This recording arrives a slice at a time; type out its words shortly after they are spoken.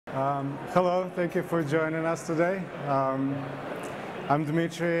Hello, thank you for joining us today. I'm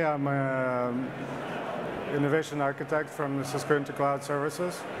Dmitri. I'm an innovation architect from the Cisco Intercloud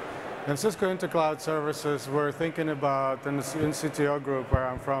Services. In Cisco Intercloud Services, we're thinking about, in the CTO group where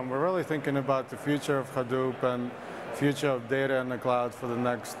I'm from, we're really thinking about the future of Hadoop and future of data in the cloud for the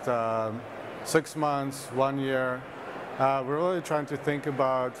next 6 months, 1 year. We're really trying to think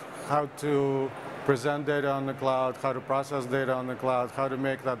about how to present data on the cloud, how to process data on the cloud, how to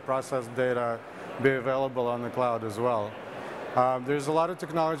make that processed data be available on the cloud as well. There's a lot of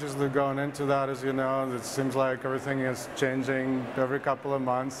technologies that are going into that, as you know. It seems like everything is changing every couple of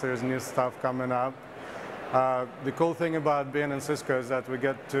months. There's new stuff coming up. The cool thing about being in Cisco is that we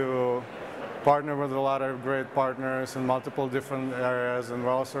get to partner with a lot of great partners in multiple different areas, and we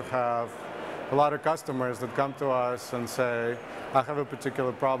also have a lot of customers that come to us and say, I have a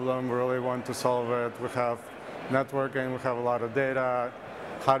particular problem, we really want to solve it. We have networking, we have a lot of data.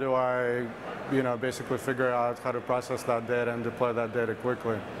 How do I, basically figure out how to process that data and deploy that data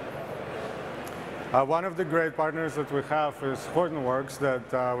quickly? One of the great partners that we have is Hortonworks,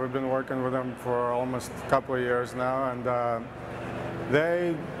 that we've been working with them for almost a couple of years now, and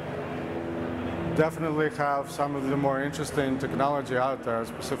they definitely have some of the more interesting technology out there.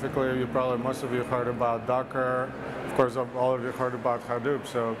 Specifically, most of you heard about Docker. Of course, all of you heard about Hadoop.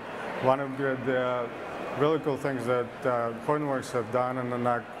 So one of the really cool things that Hortonworks have done in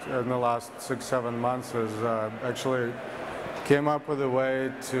the last 6-7 months is actually came up with a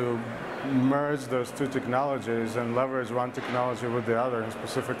way to merge those two technologies and leverage one technology with the other, and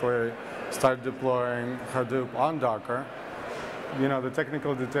specifically start deploying Hadoop on Docker. The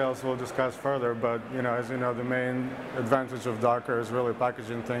technical details we'll discuss further, but as you know, the main advantage of Docker is really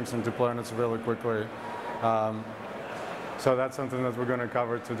packaging things and deploying it really quickly. So that's something that we're going to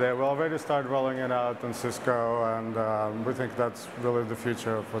cover today. We already started rolling it out in Cisco, and we think that's really the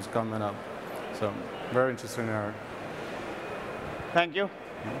future of what's coming up. So very interesting area. Thank you.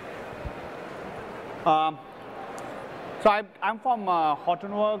 So I'm from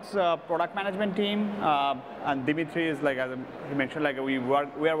Hortonworks product management team, and Dmitri is, like as he mentioned, we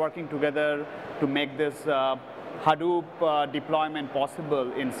are working together to make this Hadoop deployment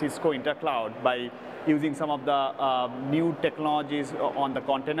possible in Cisco Intercloud by using some of the new technologies on the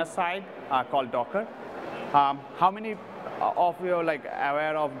container side called Docker. How many of you are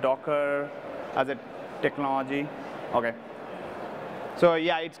aware of Docker as a technology? Okay. So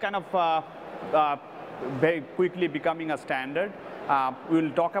yeah, it's kind of very quickly becoming a standard.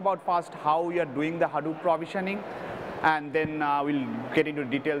 We'll talk about first how we are doing the Hadoop provisioning, and then we'll get into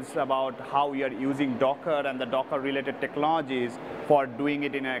details about how we are using Docker and the Docker related technologies for doing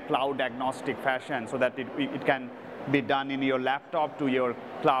it in a cloud agnostic fashion so that it can be done in your laptop to your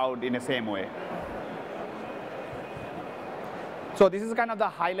cloud in the same way. So this is kind of the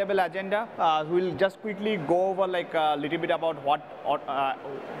high level agenda. We'll just quickly go over a little bit about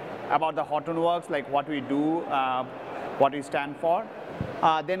about the Hortonworks, what we do, what we stand for.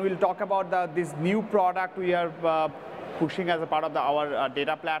 Then we'll talk about this new product we are pushing as a part of our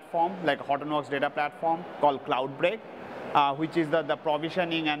data platform, Hortonworks data platform called CloudBreak, which is the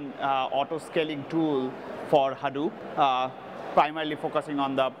provisioning and auto-scaling tool for Hadoop, primarily focusing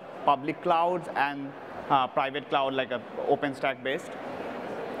on the public clouds and private cloud, OpenStack based.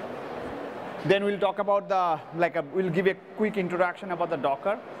 Then we'll talk about we'll give a quick introduction about the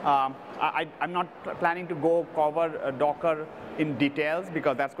Docker. I'm not planning to cover Docker in details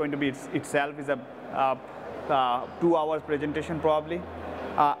because that's going to be itself is a 2 hours presentation probably.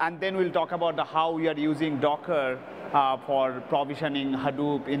 And then we'll talk about how we are using Docker for provisioning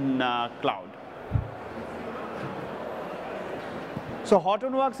Hadoop in cloud. So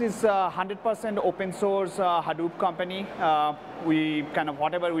Hortonworks is a 100% open source Hadoop company. We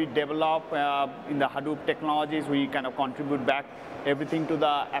whatever we develop in the Hadoop technologies, we contribute back everything to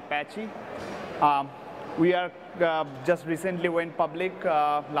the Apache. We are just recently went public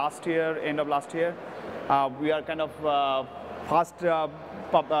last year, end of last year. We are first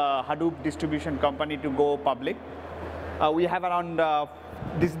Hadoop distribution company to go public. We have around,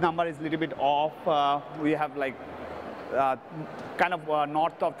 this number is a little bit off. We have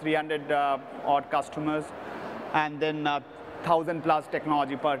north of 300 odd customers, and then 1,000+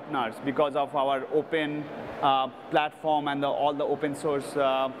 technology partners because of our open platform and all the open source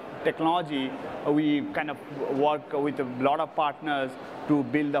technology. We work with a lot of partners to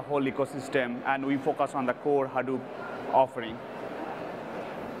build the whole ecosystem, and we focus on the core Hadoop offering.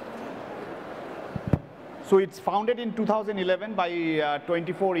 So it's founded in 2011 by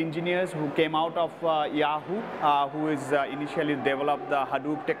 24 engineers who came out of Yahoo, who is initially developed the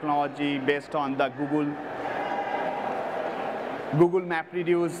Hadoop technology based on the Google Google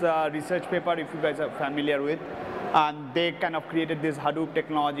MapReduce research paper, if you guys are familiar with. And they kind of created this Hadoop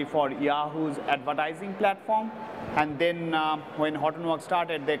technology for Yahoo's advertising platform. And then when Hortonworks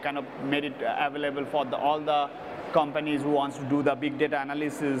started, they kind of made it available for all the companies who wants to do the big data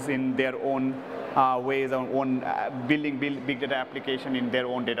analysis in their own ways, or own building big data application in their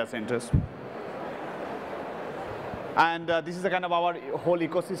own data centers. And this is a kind of our whole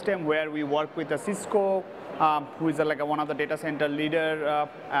ecosystem where we work with Cisco, who is like one of the data center leader,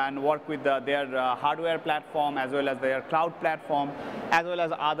 and work with their hardware platform as well as their cloud platform, as well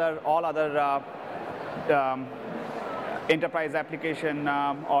as all other enterprise application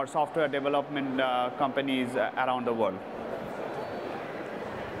or software development companies around the world.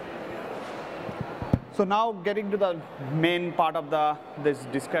 So now getting to the main part of this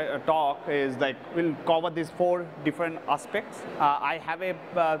talk is like we'll cover these 4 different aspects. I have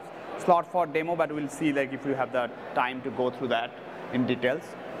a slot for demo, but we'll see like if you have the time to go through that in details.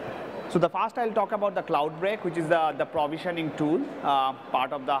 So the first I'll talk about the CloudBreak, which is the provisioning tool,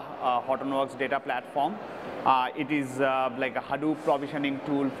 part of the Hortonworks data platform. It is like a Hadoop provisioning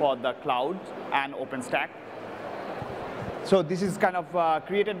tool for the cloud and OpenStack. So this is kind of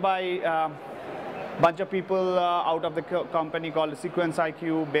created by bunch of people out of the company called Sequence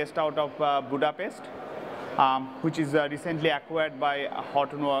IQ, based out of Budapest, which is recently acquired by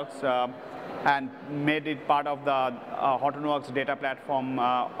Hortonworks and made it part of the Hortonworks data platform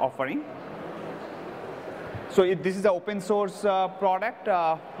offering. So this is an open source product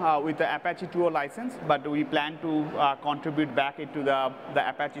with the Apache 2.0 license, but we plan to contribute back into the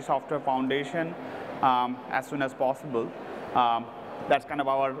Apache Software Foundation as soon as possible. That's kind of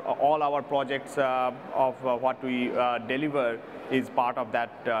all our projects of what we deliver is part of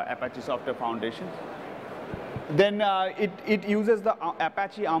that Apache Software Foundation. Then it uses the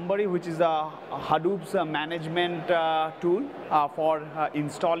Apache Ambari, which is a Hadoop's management tool for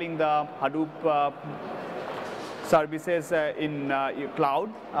installing the Hadoop services in cloud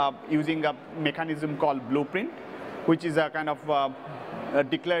using a mechanism called Blueprint, which is a kind of a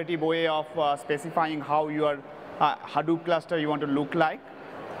declarative way of specifying how your Hadoop cluster you want to look like.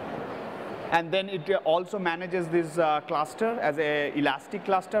 And then it also manages this cluster as a elastic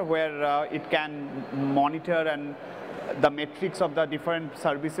cluster where it can monitor and the metrics of the different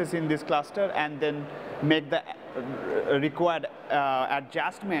services in this cluster, and then make the required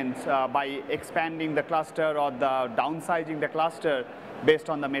adjustments by expanding the cluster or the downsizing the cluster based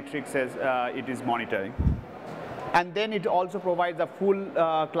on the metrics as it is monitoring. And then it also provides a full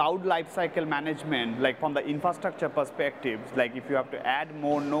cloud lifecycle management, like from the infrastructure perspective, like if you have to add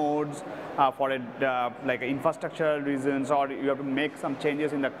more nodes for like infrastructure reasons, or you have to make some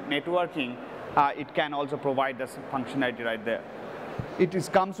changes in the networking, it can also provide this functionality right there. It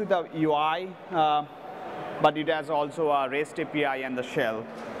comes with a UI, but it has also a REST API and the shell.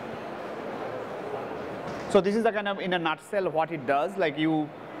 So this is the kind of, in a nutshell, what it does. Like you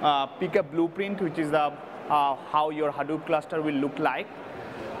pick a blueprint, which is the how your Hadoop cluster will look like.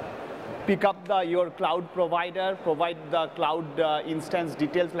 Pick up your cloud provider, provide the cloud instance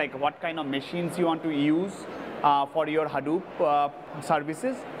details, like what kind of machines you want to use for your Hadoop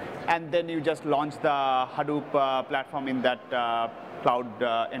services, and then you just launch the Hadoop platform in that cloud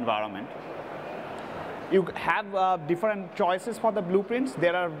environment. You have different choices for the blueprints.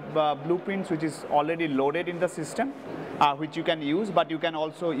 There are blueprints which is already loaded in the system, which you can use, but you can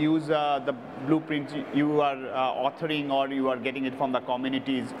also use the blueprints you are authoring, or you are getting it from the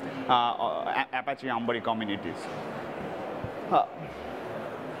communities, Apache Ambari communities.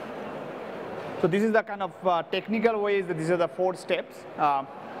 So this is the kind of technical ways. These are the 4 steps.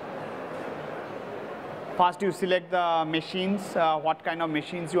 First, you select the machines, what kind of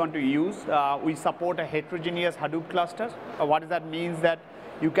machines you want to use. We support a heterogeneous Hadoop clusters. What does that mean? That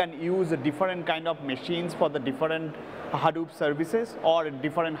you can use a different kind of machines for the different Hadoop services, or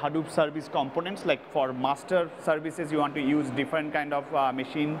different Hadoop service components. Like for master services, you want to use different kind of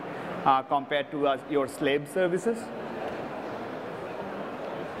machine compared to your slave services.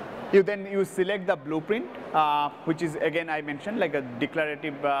 You select the blueprint, which is, again, I mentioned, like a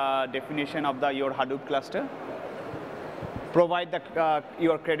declarative definition of your Hadoop cluster. Provide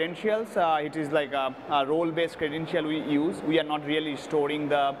your credentials. It is like a role-based credential we use. We are not really storing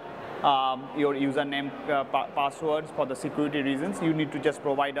your username passwords for the security reasons. You need to just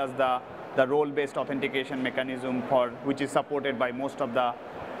provide us the role-based authentication mechanism, which is supported by most of the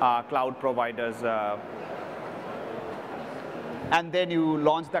cloud providers. And then you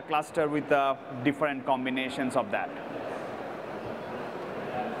launch the cluster with different combinations of that.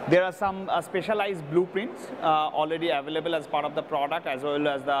 There are some specialized blueprints already available as part of the product as well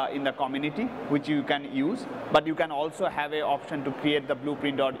as in the community, which you can use. But you can also have an option to create the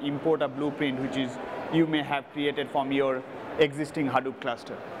blueprint or import a blueprint which is you may have created from your existing Hadoop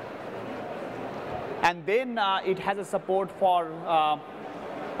cluster. And then it has a support for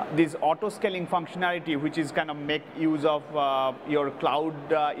this auto-scaling functionality, which is kind of make use of your cloud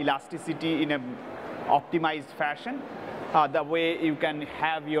elasticity in an optimized fashion. The way you can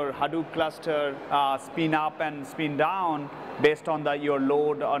have your Hadoop cluster spin up and spin down based on your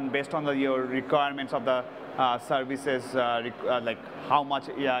load and based on your requirements of the services, like how much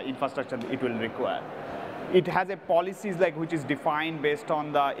infrastructure it will require. It has a policies which is defined based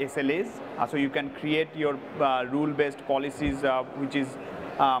on the SLAs. So you can create your rule-based policies, which is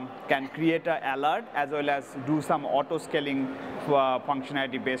can create an alert as well as do some auto-scaling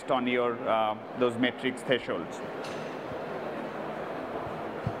functionality based on your those metrics thresholds.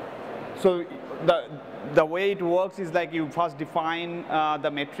 So the way it works is like you first define the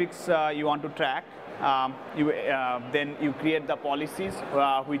metrics you want to track. Then you create the policies,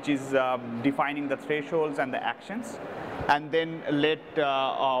 which is defining the thresholds and the actions, and then let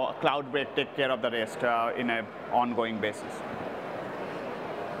Cloudbreak take care of the rest in an ongoing basis.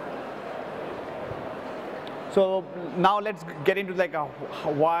 So now let's get into like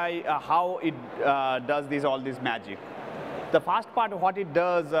how it does all this magic. The first part of what it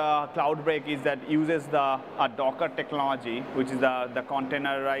does, Cloudbreak, is that uses the Docker technology, which is the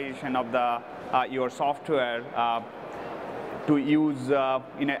containerization of your software to use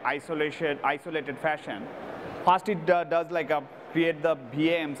in an isolated fashion. First, it does create the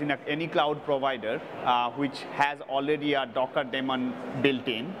VMs in any cloud provider, which has already a Docker daemon built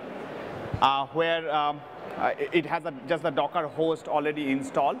in, where it has just the Docker host already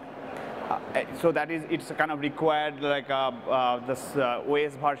installed. So that is, it's kind of required like this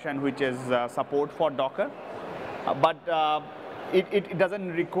OS version which is support for Docker, but it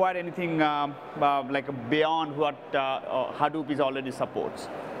doesn't require anything like beyond what Hadoop is already supports.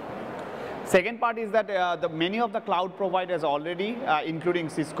 Second part is that many of the cloud providers already, including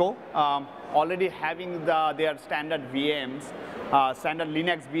Cisco, already having their standard VMs, standard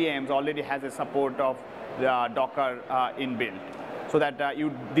Linux VMs already has a support of Docker inbuilt. So that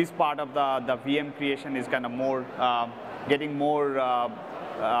this part of the VM creation is kind of more getting more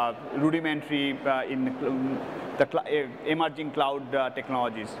rudimentary in the emerging cloud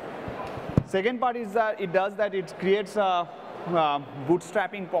technologies. Second part is that it creates a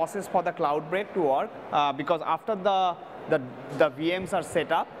bootstrapping process for the Cloudbreak to work, because after the VMs are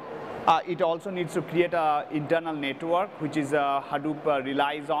set up, it also needs to create an internal network, which is Hadoop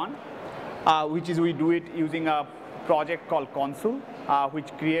relies on, which is we do it using a project called Consul, which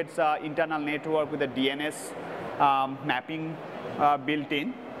creates an internal network with a DNS mapping built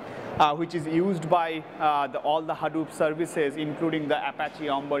in, which is used by all the Hadoop services, including the Apache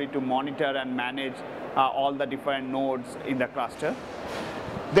Armory, to monitor and manage all the different nodes in the cluster.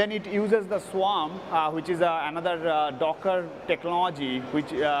 Then it uses the Swarm, which is another Docker technology, which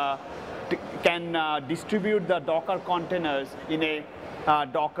can distribute the Docker containers in a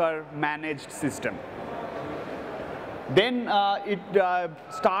Docker managed system. Then it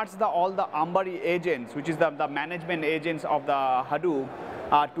starts all the Armory agents, which is the management agents of the Hadoop,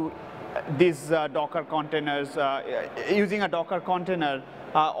 to these Docker containers, using a Docker container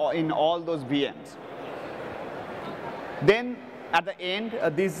in all those VMs. Then at the end,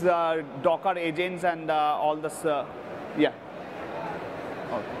 these Docker agents and all this,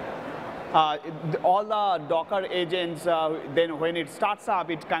 all the Docker agents, then when it starts up,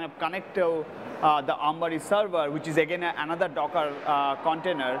 it kind of connects to the Armory server, which is again another Docker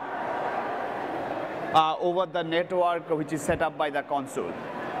container over the network, which is set up by the console.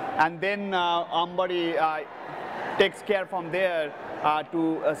 And then Armory takes care from there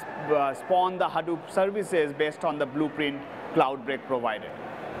to spawn the Hadoop services based on the blueprint Cloudbreak provided.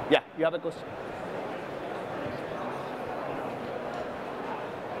 Yeah, you have a question?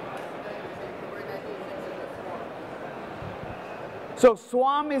 So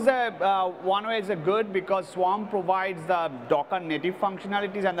Swarm is one way is good because Swarm provides the Docker native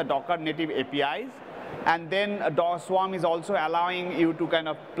functionalities and the Docker native APIs, and then Swarm is also allowing you to kind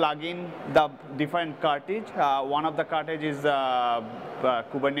of plug in the different cartridge. One of the cartridges is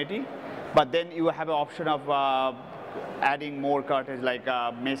Kubernetes, but then you have an option of adding more cartridge like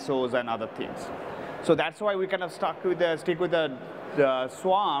Mesos and other things. So that's why we kind of stick with the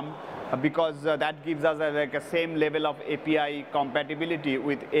Swarm, because that gives us like a same level of API compatibility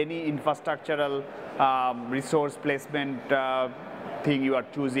with any infrastructural resource placement thing you are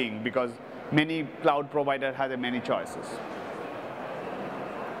choosing, because many cloud providers have many choices.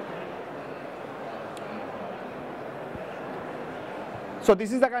 So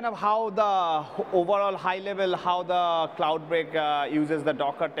this is the kind of how the overall high level, how the Cloudbreak uses the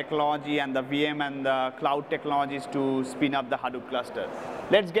Docker technology and the VM and the cloud technologies to spin up the Hadoop cluster.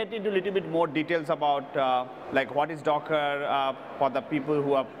 Let's get into a little bit more details about like what is Docker for the people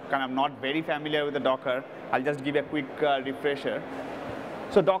who are kind of not very familiar with the Docker. I'll just give a quick refresher.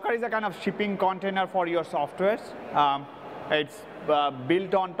 So Docker is a kind of shipping container for your softwares. It's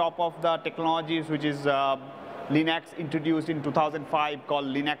built on top of the technologies which is Linux introduced in 2005 called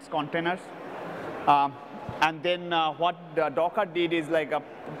Linux containers. And then what Docker did is like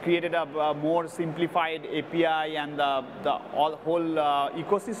created a more simplified API and the whole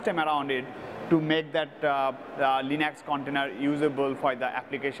ecosystem around it to make that Linux container usable for the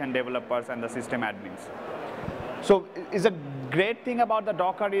application developers and the system admins. So it's a great thing about the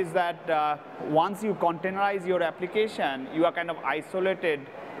Docker is that once you containerize your application, you are kind of isolated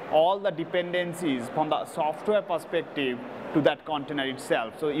all the dependencies from the software perspective to that container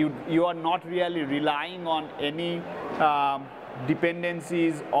itself. So you are not really relying on any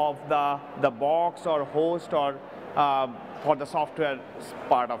dependencies of the box or host or for the software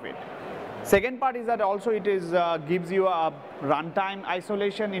part of it. Second part is that also it is gives you a runtime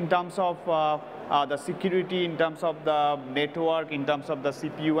isolation in terms of the security, in terms of the network, in terms of the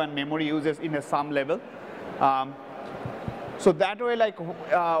CPU and memory uses in some level. So that way, like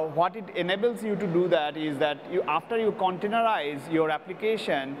what it enables you to do that is that after you containerize your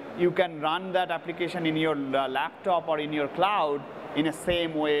application, you can run that application in your laptop or in your cloud in the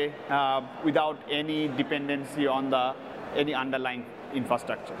same way without any dependency on any underlying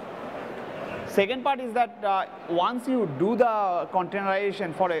infrastructure. Second part is that once you do the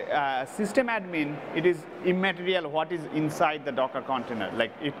containerization for a system admin, it is immaterial what is inside the Docker container.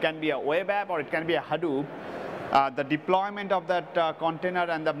 Like it can be a web app or it can be a Hadoop. The deployment of that container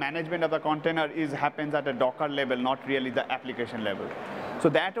and the management of the container happens at a Docker level, not really the application level. So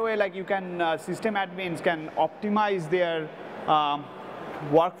that way, like you can, system admins can optimize their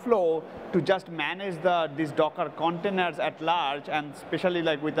workflow to just manage these Docker containers at large, and especially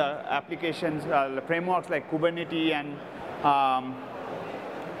like with the applications, frameworks like Kubernetes and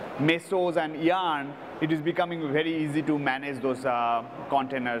Mesos and Yarn, it is becoming very easy to manage those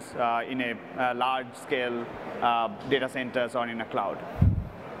containers in a large scale data centers or in a cloud.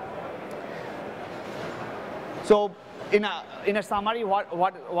 So in a summary,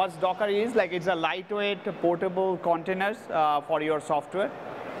 what Docker is, like it's a lightweight portable containers for your software.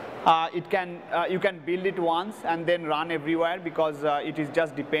 You can build it once and then run everywhere because it is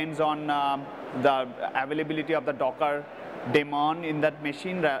just depends on the availability of the Docker daemon in that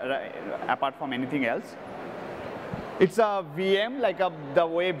machine apart from anything else. It's a VM, like the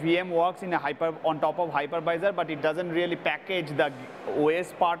way VM works in on top of hypervisor, but it doesn't really package the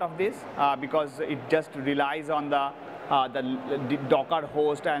OS part of this because it just relies on the Docker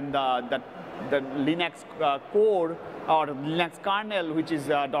host and the Linux core or Linux kernel, which is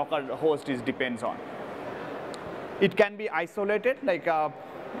Docker host depends on. It can be isolated, like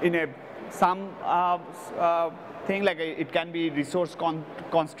in some thing, like it can be resource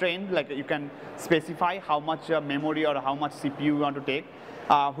constrained, like you can specify how much memory or how much CPU you want to take,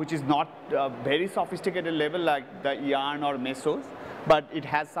 which is not very sophisticated level like the Yarn or Mesos, but it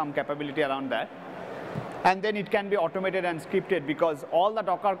has some capability around that. And then it can be automated and scripted because all the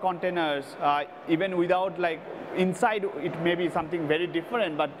Docker containers, even without like inside, it may be something very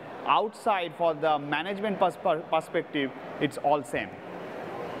different, but outside for the management perspective, it's all same.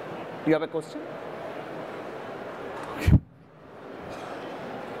 You have a question?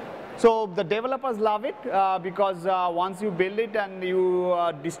 So the developers love it because once you build it and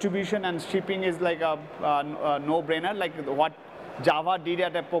distribution and shipping is like a no-brainer, like what Java did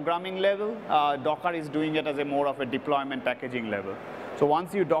at a programming level, Docker is doing it as a more of a deployment packaging level. So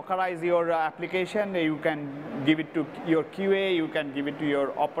once you Dockerize your application, you can give it to your QA, you can give it to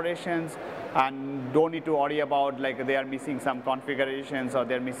your operations, and don't need to worry about like they are missing some configurations or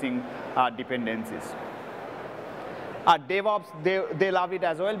they're missing dependencies. DevOps, they love it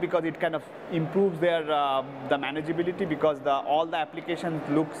as well because it kind of improves their the manageability because all the applications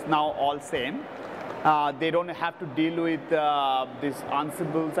looks now all same. They don't have to deal with these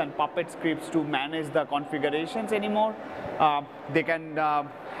Ansibles and Puppet scripts to manage the configurations anymore. They can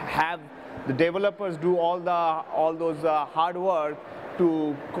have the developers do all those hard work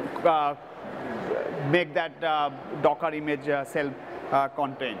to make that Docker image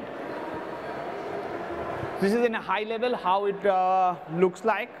self-contained. This is in a high level how it looks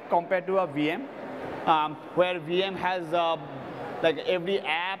like compared to a VM, where VM has like every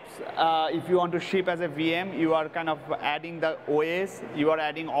apps, if you want to ship as a VM, you are kind of adding the OS, you are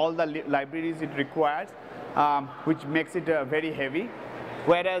adding all the libraries it requires, which makes it very heavy.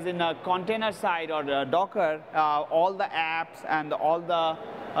 Whereas in a container side or Docker, all the apps and all the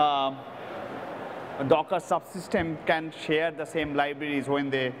Docker subsystem can share the same libraries when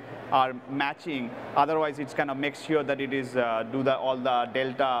they are matching. Otherwise, it's kind of makes sure that it is all the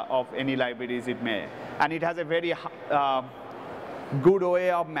delta of any libraries it may. And it has a very good way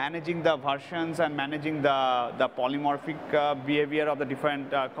of managing the versions and managing the polymorphic behavior of the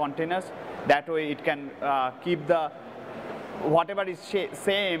different containers. That way, it can keep the whatever is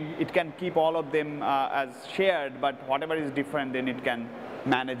same, it can keep all of them as shared, but whatever is different, then it can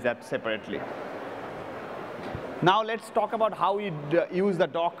manage that separately. Now let's talk about how we use the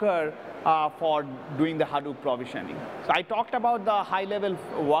Docker for doing the Hadoop provisioning. So I talked about the high-level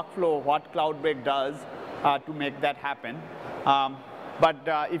workflow, what CloudBreak does to make that happen. But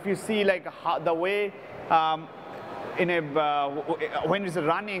if you see like the way when it's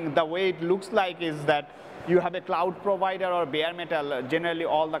running, the way it looks like is that you have a cloud provider or bare metal. Generally,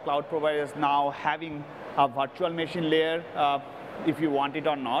 all the cloud providers now having a virtual machine layer, if you want it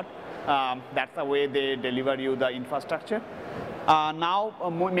or not. That's the way they deliver you the infrastructure. Now,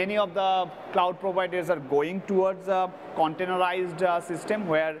 many of the cloud providers are going towards a containerized system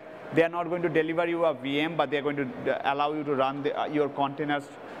where they are not going to deliver you a VM, but they're going to allow you to run your containers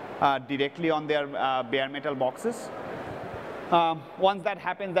directly on their bare metal boxes. Once that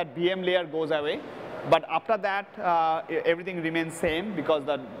happens, that VM layer goes away. But after that, everything remains same because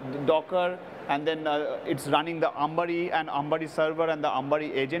the Docker, and then it's running the Ambari and Ambari server and the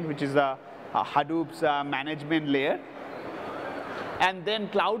Ambari agent, which is the Hadoop's management layer. And then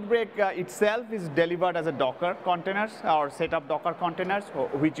CloudBreak itself is delivered as a Docker containers or set up Docker containers,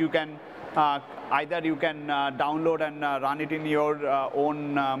 which you can either you can download and run it in your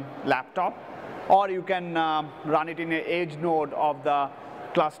own laptop, or you can run it in an edge node of the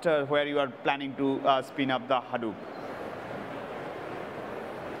cluster where you are planning to spin up the Hadoop.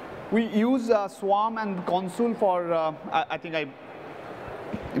 We use Swarm and Consul for, I think I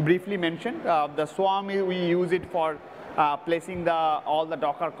briefly mentioned. The Swarm, we use it for placing all the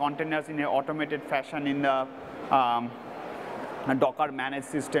Docker containers in an automated fashion in the a Docker managed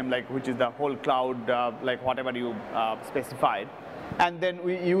system, like which is the whole cloud, like whatever you specified. And then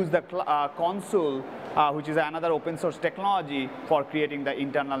we use the Consul, which is another open source technology for creating the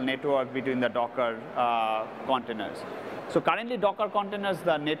internal network between the Docker containers. So currently Docker containers,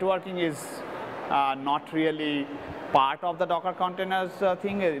 the networking is not really part of the Docker containers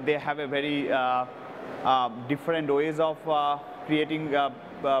thing. They have a very different ways of creating,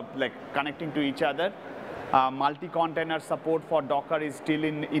 like connecting to each other. Multi-container support for Docker is still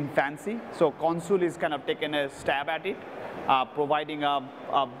in infancy. So Consul is kind of taken a stab at it, providing a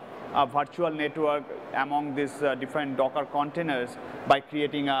virtual network among these different Docker containers by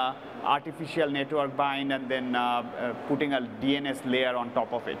creating a artificial network bind and then putting a DNS layer on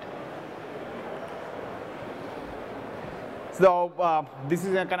top of it. So this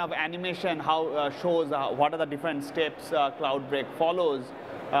is a kind of animation how shows what are the different steps CloudBreak follows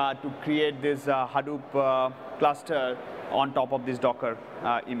to create this Hadoop cluster on top of these Docker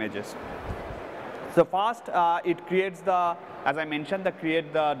images. So first, it creates the, as I mentioned,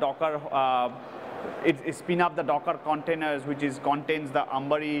 create the Docker, it spin up the Docker containers, which contains the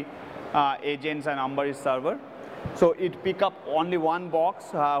Ambari agents and Ambari server. So it pick up only one box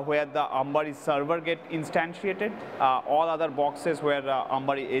where the Ambari server get instantiated, all other boxes where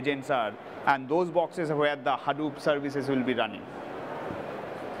Ambari agents are, and those boxes are where the Hadoop services will be running.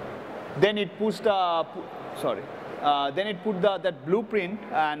 Then it puts the, then it put that blueprint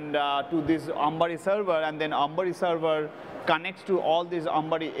and to this Ambari server, and then Ambari server connects to all these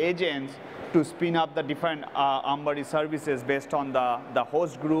Ambari agents to spin up the different Ambari services based on the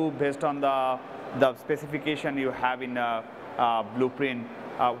host group, based on the specification you have in the blueprint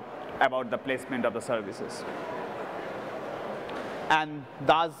about the placement of the services. And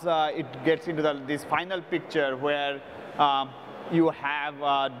thus it gets into this final picture where you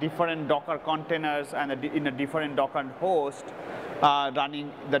have different Docker containers and in a different Docker host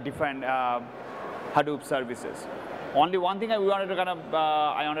running the different Hadoop services. Only one thing I wanted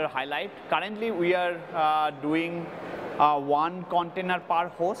to highlight. Currently, we are doing one container per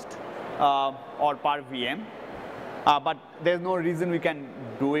host or per VM, but there's no reason we can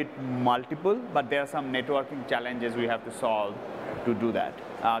do it multiple. But there are some networking challenges we have to solve to do that.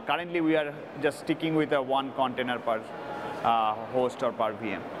 Currently, we are just sticking with a one container per host or per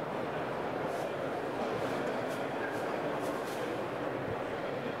VM.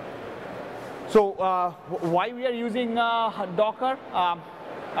 So why we are using Docker?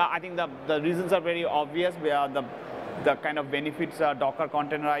 I think the reasons are very obvious. The kind of benefits Docker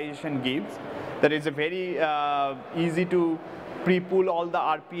containerization gives. That is a very easy to pre-pull all the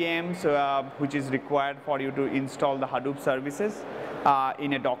RPMs, which is required for you to install the Hadoop services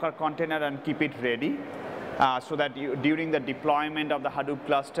in a Docker container and keep it ready. So that during the deployment of the Hadoop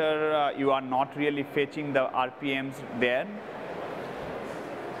cluster, you are not really fetching the RPMs there.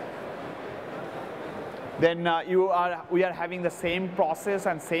 Then we are having the same process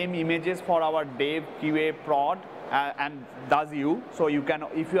and same images for our dev, QA, prod, and does you. So you can,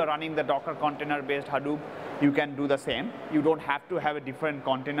 if you are running the Docker container-based Hadoop, you can do the same. You don't have to have a different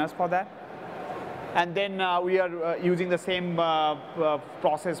containers for that. And then we are using the same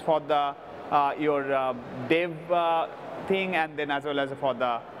process for the your dev thing, and then as well as for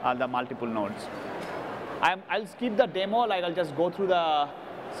the multiple nodes. I'll skip the demo. Like I'll just go through the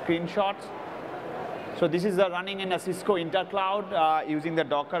screenshots. So this is running in a Cisco intercloud using the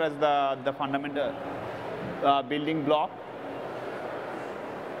Docker as the fundamental building block.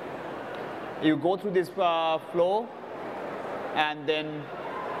 You go through this flow, and then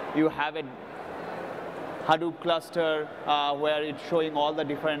you have a Hadoop cluster where it's showing all the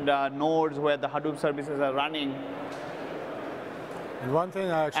different nodes where the Hadoop services are running. And one thing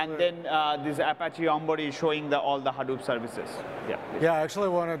I actually... And then this Apache onboard is showing all the Hadoop services. Yeah, please. Yeah, I actually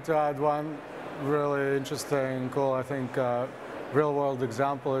wanted to add one really interesting, cool, I think, real-world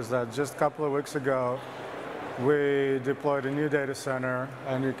example is that just a couple of weeks ago, we deployed a new data center,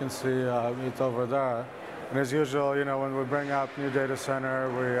 and you can see it over there. And as usual, you know, when we bring up new data center,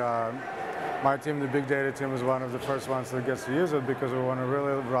 my team, the big data team, is one of the first ones that gets to use it because we want to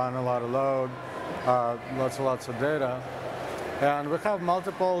really run a lot of load, lots of data. And we have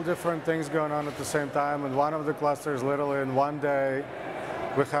multiple different things going on at the same time, and one of the clusters, literally in one day,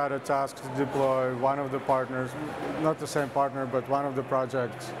 we had a task to deploy one of the partners, not the same partner, but one of the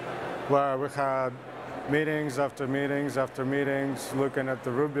projects, where we had meetings after meetings after meetings, looking at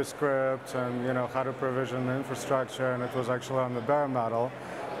the Ruby scripts and, you know, how to provision the infrastructure, and it was actually on the bare metal.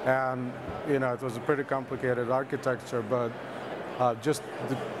 And, you know, it was a pretty complicated architecture, but just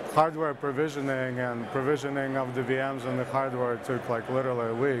the hardware provisioning and provisioning of the VMs and the hardware took like literally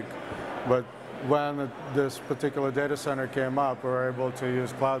a week. But when this particular data center came up, we were able to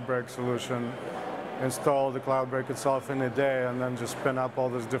use CloudBreak solution, install the CloudBreak itself in a day, and then just spin up all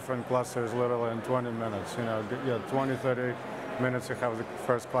these different clusters literally in 20 minutes. You know, 20, 30 minutes you have the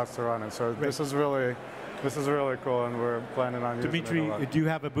first cluster running. So this is really cool, and we're planning on using it a lot. Dmitri, do you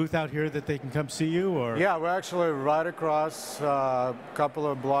have a booth out here that they can come see you? Or? Yeah, we're actually right across a couple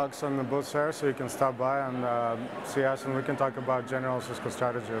of blocks on the booth there, so you can stop by and see us, and we can talk about general Cisco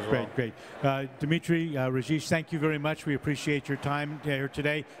strategy as well. Great. Dmitri, Rajesh, thank you very much. We appreciate your time here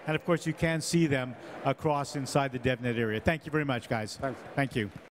today. And of course, you can see them across inside the DevNet area. Thank you very much, guys. Thanks. Thank you.